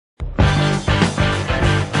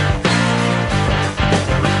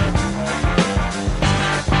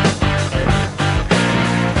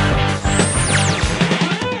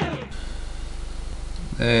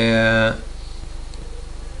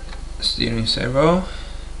servo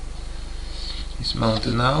is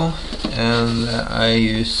mounted now, and I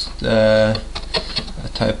used a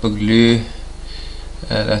type of glue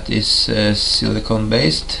that is silicone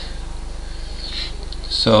based,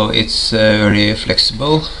 so it's very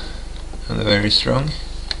flexible and very strong.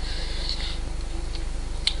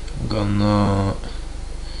 I'm gonna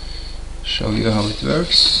show you how it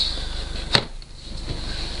works.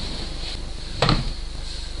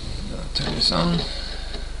 Turn this on.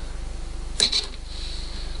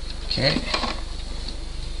 Okay,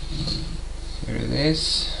 here it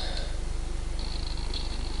is.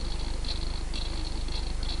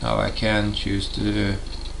 Now I can choose to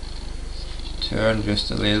turn just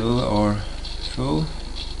a little or full.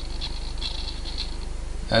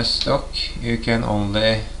 As stock, you can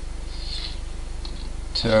only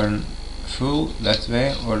turn full that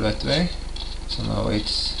way or that way, so now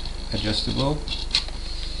it's adjustable.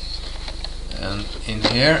 And in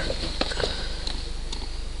here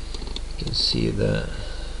you can see the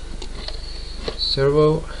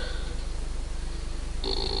servo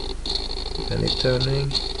and it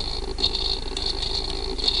turning.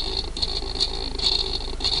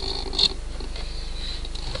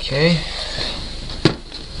 Okay,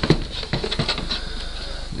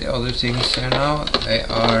 the other things here now, they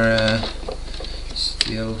are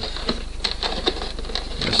still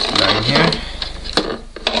just lying here,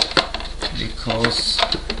 because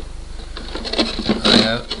I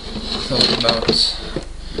have thought about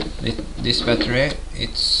this battery.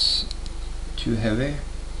 It's too heavy,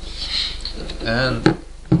 and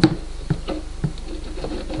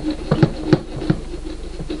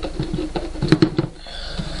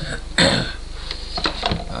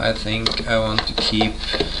I think I want to keep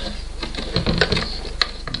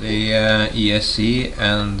the ESC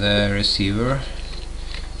and the receiver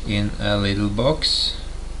in a little box,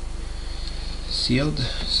 sealed,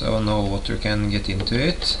 so no water can get into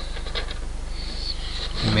it.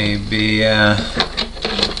 Maybe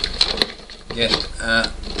get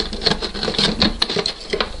a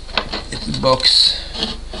little box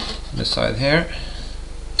on the side here,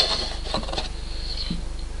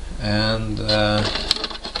 and I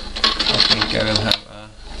think I will have a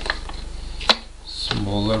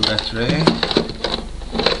smaller battery,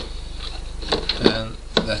 and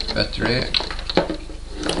that battery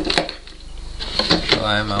shall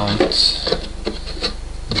I mount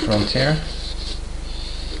in front here.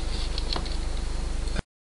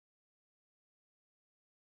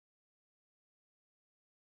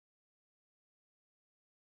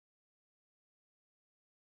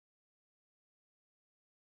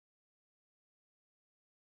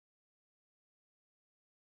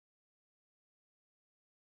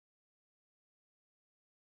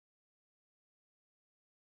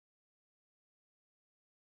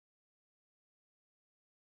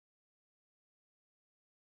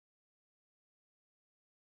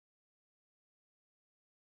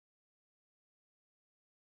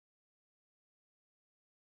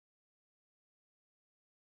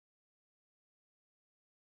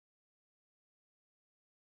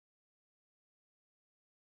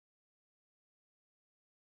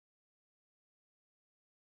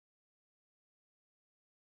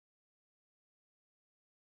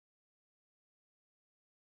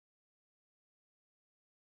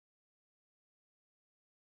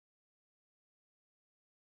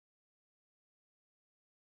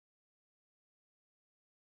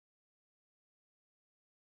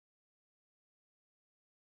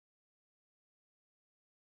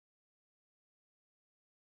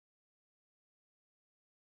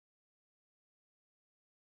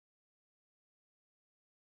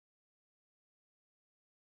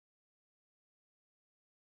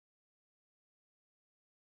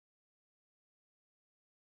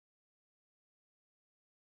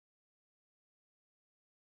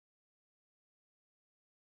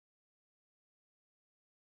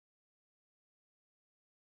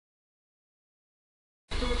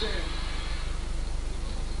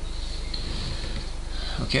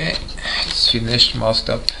 Okay, it's finished, masked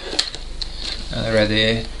up and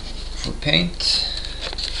ready for paint.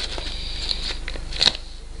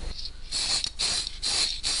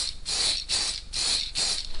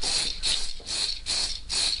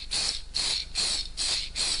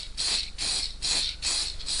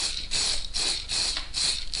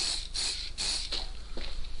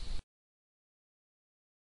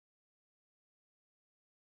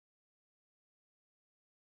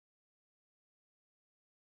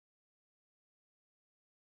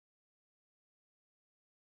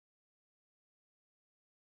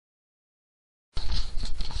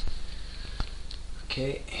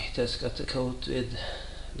 Okay, it has got a coat with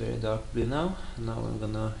very dark blue now. Now I'm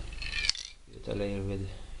gonna put a layer with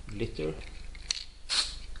glitter.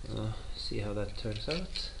 See how that turns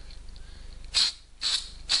out.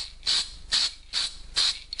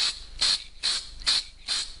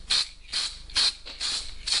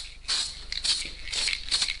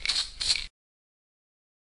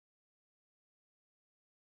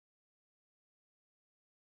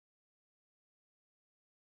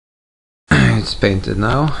 It's painted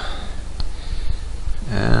now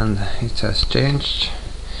and it has changed.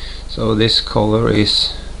 So this color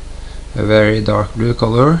is a very dark blue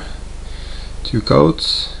color, 2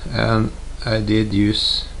 coats, and I did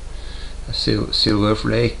use a silver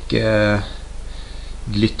flake glitter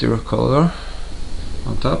color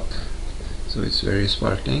on top, so it's very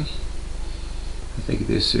sparkling. I think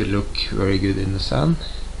this will look very good in the sun.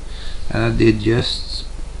 And I did just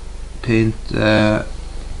paint the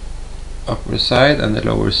upper side and the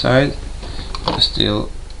lower side still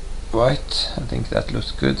white. I think that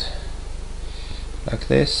looks good, like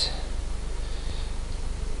this.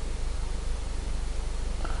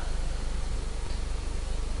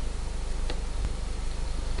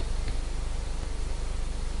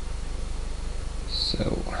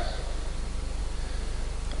 So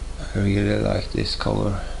I really like this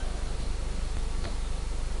color.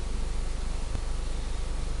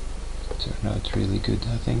 Turned out really good,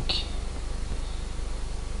 I think.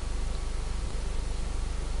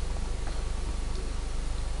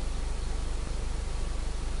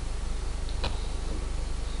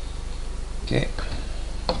 Okay.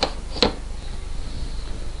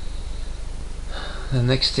 The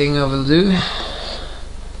next thing I will do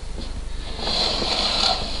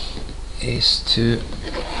is to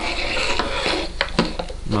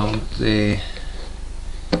mount the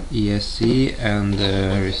ESC and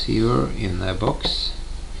the receiver in a box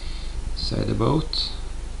inside the boat.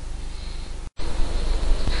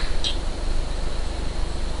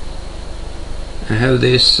 I have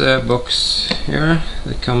this box here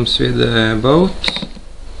that comes with the boat,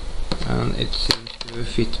 and it seems to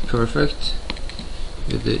fit perfect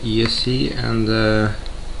with the ESC and the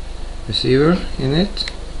receiver in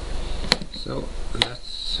it. So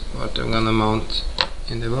that's what I'm gonna mount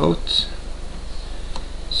in the boat.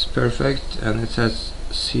 It's perfect, and it has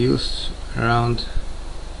seals around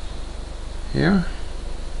here.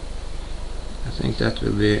 I think that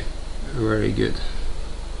will be very good.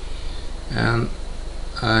 And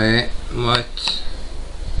I might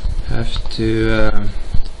have to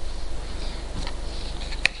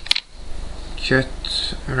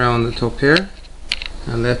cut around the top here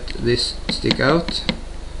and let this stick out,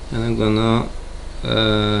 and I'm gonna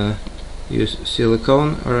use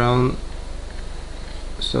silicone around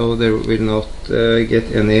so there will not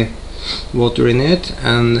get any water in it,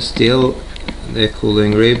 and still the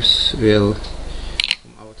cooling ribs will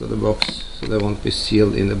come out of the box, so they won't be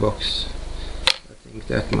sealed in the box. I think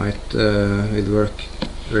that might will work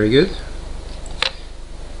very good.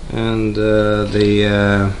 And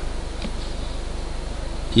the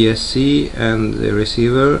ESC and the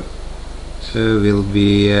receiver will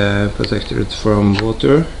be protected from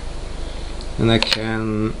water, and I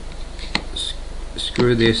can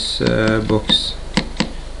screw this box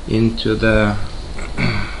into the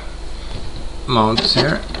mount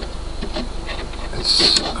here.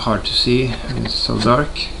 It's hard to see and it's so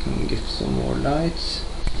dark. I can get some more lights.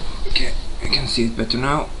 Okay, I can see it better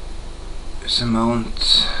now. There's a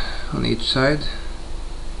mount on each side,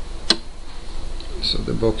 so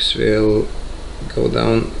the box will go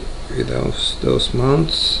down without those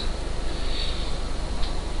mounts.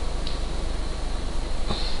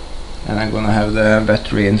 And I'm gonna have the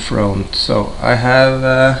battery in front. So I have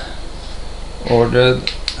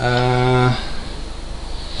ordered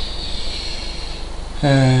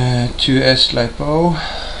 2S LiPo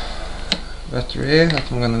battery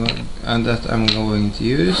that I'm going to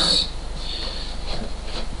use,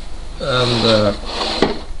 and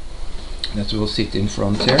that will sit in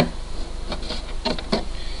front here,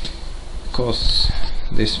 because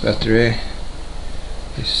this battery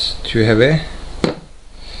is too heavy.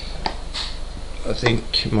 I think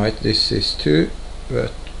this is too,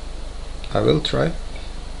 but I will try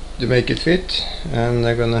to make it fit. And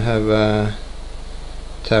I'm gonna have a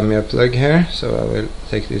Tamiya plug here, so I will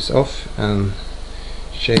take this off and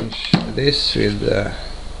change this with a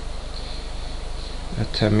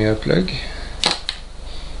Tamiya plug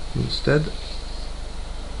instead.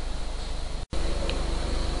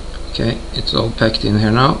 Okay, it's all packed in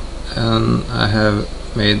here now, and I have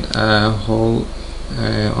made a hole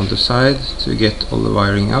on the side to get all the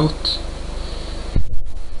wiring out.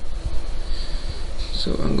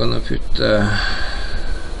 So I'm gonna put the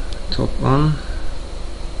top on.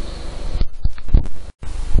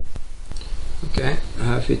 Okay, I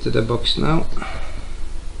have fitted the box now.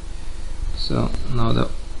 So now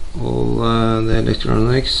all the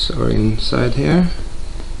electronics are inside here,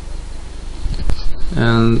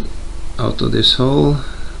 and out of this hole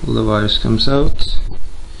all the wires comes out,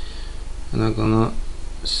 and I'm gonna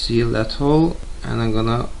seal that hole, and I'm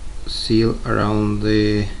gonna seal around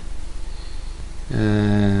the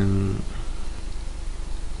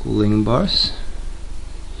cooling bars,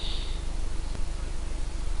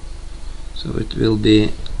 so it will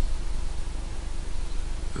be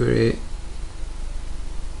very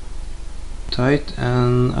tight,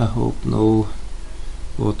 and I hope no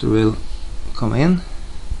water will come in.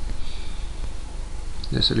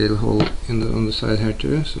 There's a little hole on the side here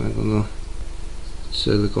too, so I'm gonna put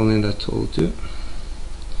silicone in that hole too.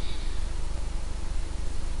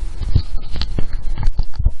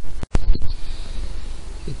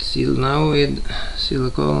 It's sealed now with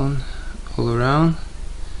silicone all around,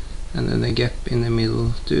 and then a gap in the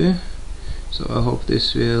middle too. So I hope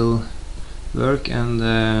this will work and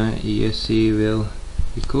the ESC will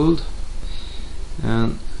be cooled.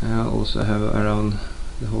 And I also have around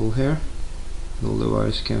the hole here all the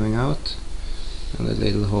wires coming out, and a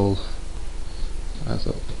little hole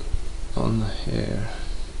on here.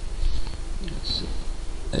 It's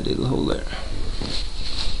a little hole there.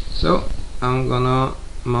 So I'm gonna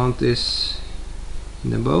mount this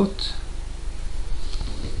in the boat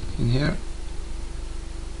in here.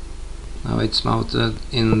 Now it's mounted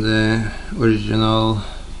in the original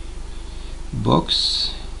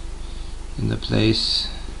box, in the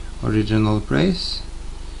original place.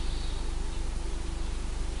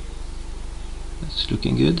 That's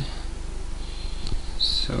looking good.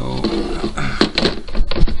 So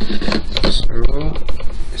servo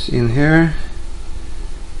is in here.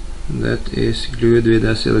 That is glued with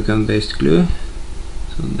a silicone based glue,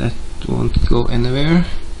 so that won't go anywhere.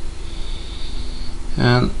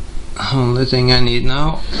 And only thing I need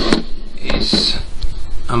now is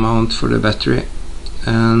a mount for the battery,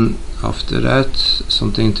 and after that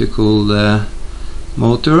something to cool the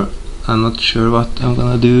motor. I'm not sure what I'm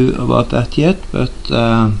gonna do about that yet, but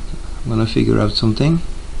I'm gonna figure out something.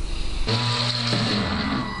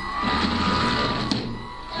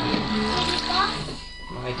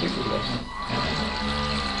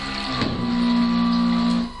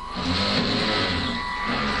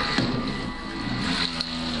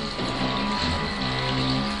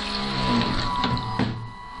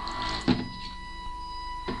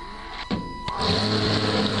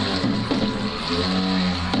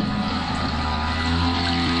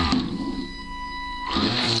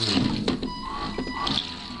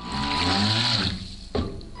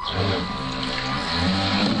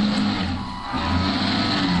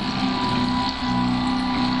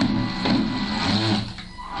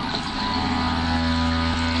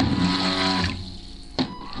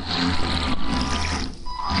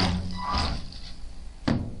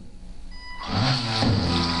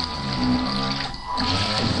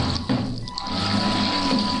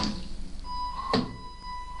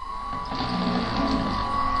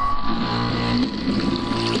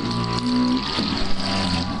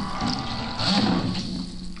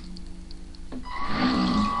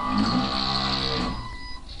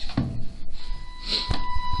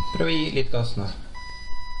 Prøv å gi litt gass nå.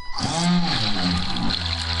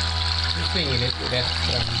 Du svinger litt rett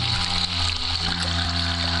frem.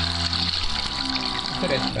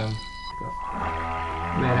 Rett frem.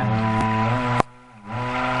 Mere.